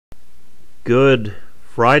Good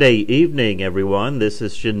Friday evening, everyone. This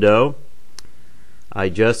is Shindo. I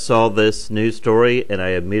just saw this news story and I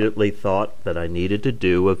immediately thought that I needed to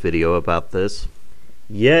do a video about this.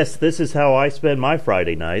 Yes, this is how I spend my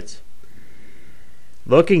Friday nights.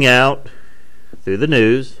 Looking out through the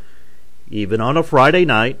news, even on a Friday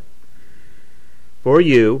night, for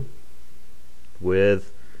you,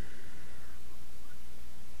 with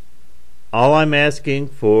all I'm asking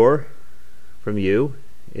from you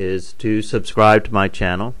is to subscribe to my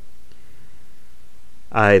channel.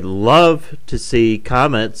 I love to see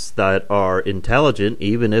comments that are intelligent,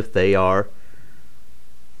 even if they are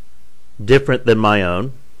different than my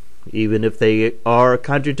own, even if they are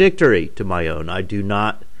contradictory to my own. I do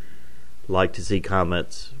not like to see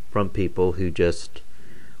comments from people who just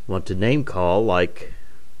want to name call like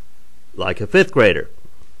a fifth grader.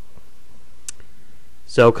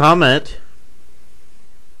 So comment.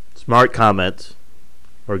 Smart comments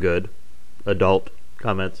are good. Adult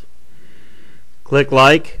comments. Click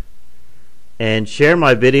like and share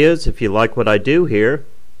my videos if you like what I do here.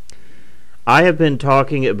 I have been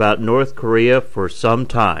talking about North Korea for some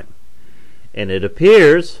time, and it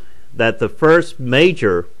appears that the first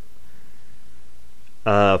major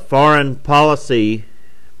foreign policy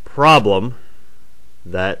problem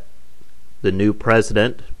that the new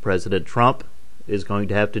President Trump, is going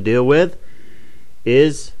to have to deal with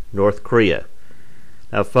is North Korea.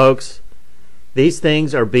 Now, folks, these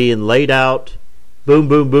things are being laid out boom,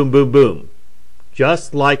 boom, boom, boom, boom.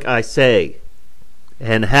 Just like I say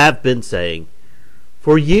and have been saying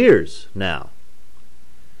for years now.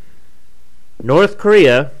 North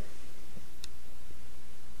Korea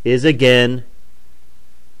is again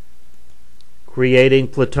creating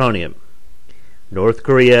plutonium. North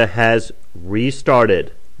Korea has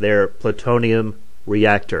restarted their plutonium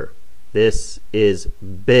reactor. This is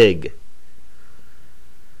big.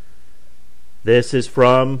 This is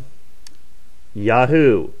from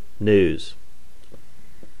Yahoo News.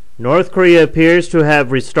 North Korea appears to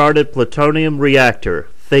have restarted plutonium reactor,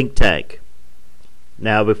 think tank.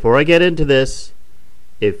 Now, before I get into this,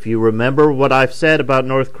 if you remember what I've said about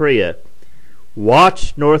North Korea,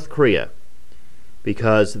 watch North Korea,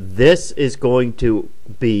 because this is going to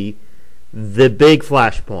be the big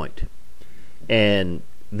flashpoint. And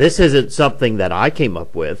this isn't something that I came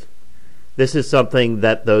up with. This is something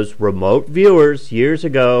that those remote viewers years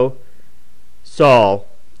ago saw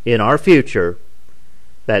in our future,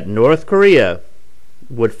 that North Korea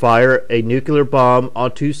would fire a nuclear bomb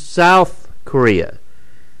onto South Korea.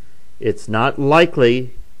 It's not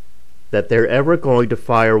likely that they're ever going to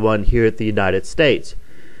fire one here at the United States.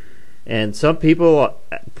 And some people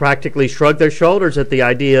practically shrug their shoulders at the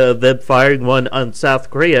idea of them firing one on South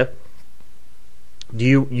Korea. Do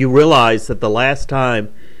you realize that the last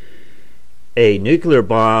time a nuclear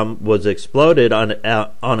bomb was exploded on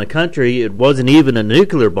a country, it wasn't even a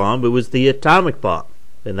nuclear bomb, it was the atomic bomb.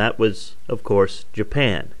 And that was, of course,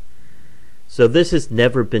 Japan. So this has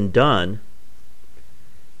never been done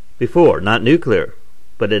before. Not nuclear,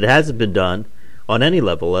 but it hasn't been done on any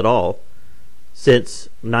level at all since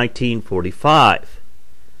 1945.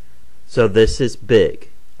 So this is big.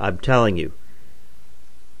 I'm telling you,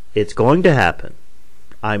 it's going to happen.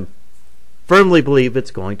 I firmly believe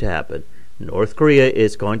it's going to happen. North Korea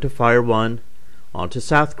is going to fire one onto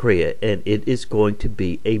South Korea, and it is going to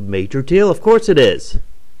be a major deal. Of course it is.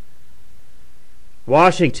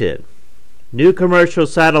 Washington. New commercial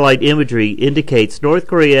satellite imagery indicates North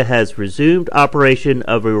Korea has resumed operation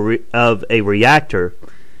of a reactor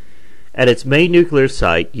at its main nuclear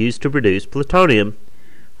site used to produce plutonium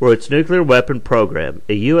for its nuclear weapon program,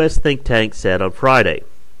 a U.S. think tank said on Friday.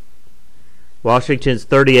 Washington's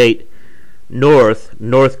 38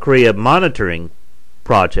 North Korea Monitoring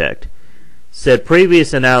Project said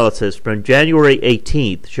previous analysis from January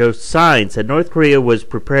 18th shows signs that North Korea was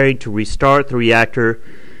preparing to restart the reactor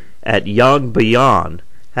at Yongbyon,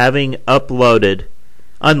 having unloaded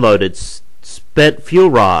spent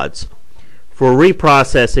fuel rods for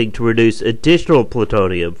reprocessing to produce additional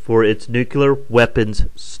plutonium for its nuclear weapons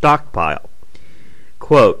stockpile.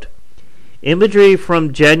 Quote, imagery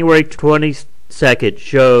from January 22nd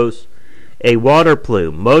shows a water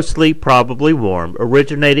plume, mostly probably warm,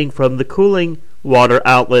 originating from the cooling water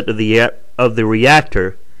outlet of the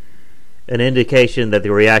reactor, an indication that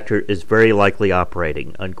the reactor is very likely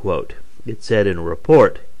operating, unquote. It said in a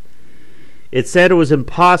report. It said it was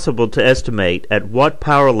impossible to estimate at what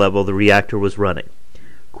power level the reactor was running,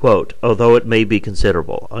 quote, although it may be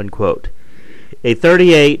considerable, unquote. A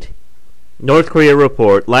 38 North Korea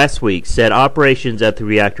report last week said operations at the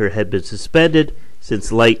reactor had been suspended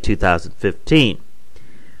since late 2015.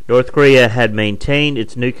 North Korea had maintained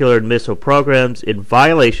its nuclear and missile programs in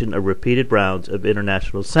violation of repeated rounds of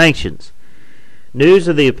international sanctions. News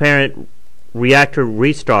of the apparent reactor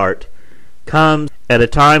restart comes at a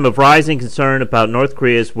time of rising concern about North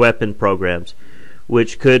Korea's weapon programs,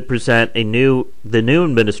 which could present the new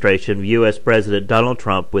administration of U.S. President Donald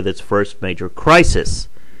Trump with its first major crisis.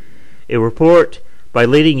 A report by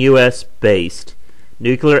leading U.S.-based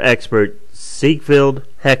nuclear expert Siegfried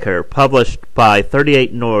Hecker, published by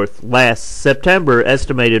 38 North last September,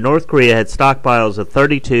 estimated North Korea had stockpiles of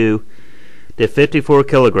 32 to 54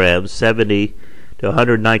 kilograms, 70 to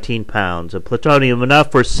 119 pounds of plutonium,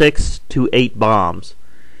 enough for 6 to 8 bombs,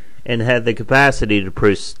 and had the capacity to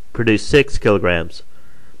produce 6 kilograms,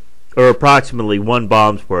 or approximately 1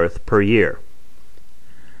 bomb's worth per year.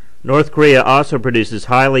 North Korea also produces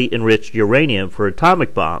highly enriched uranium for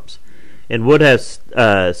atomic bombs, and would have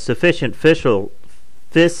sufficient fissile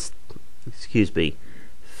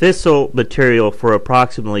material for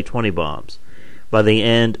approximately 20 bombs by the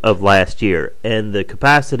end of last year, and the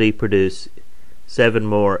capacity to produce 7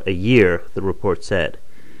 more a year, the report said.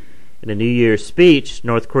 In a New Year's speech,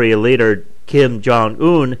 North Korea leader Kim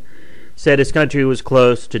Jong-un said his country was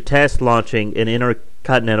close to test launching an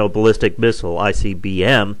intercontinental ballistic missile,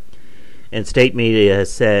 ICBM, and state media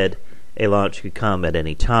has said a launch could come at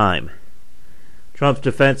any time. Trump's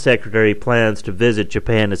defense secretary plans to visit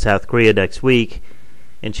Japan and South Korea next week,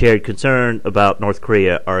 and shared concern about North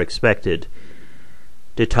Korea are expected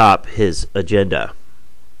to top his agenda.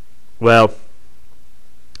 Well,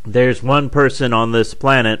 there's one person on this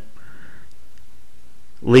planet,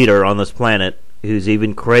 leader on this planet, who's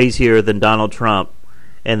even crazier than Donald Trump,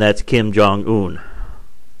 and that's Kim Jong-un.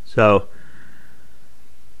 So,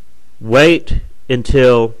 wait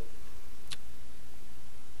until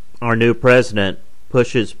our new president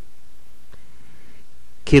pushes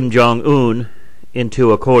Kim Jong-un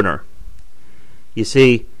into a corner. You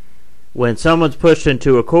see, when someone's pushed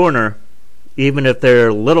into a corner, even if they're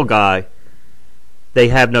a little guy, they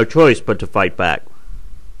have no choice but to fight back.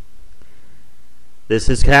 This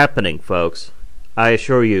is happening, folks. I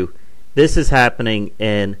assure you, this is happening,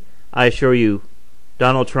 and I assure you,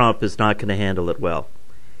 Donald Trump is not going to handle it well.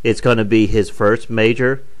 It's going to be his first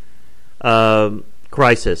major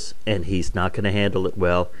crisis, and he's not going to handle it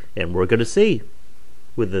well, and we're going to see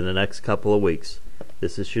within the next couple of weeks.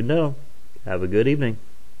 This is Should Know. Have a good evening.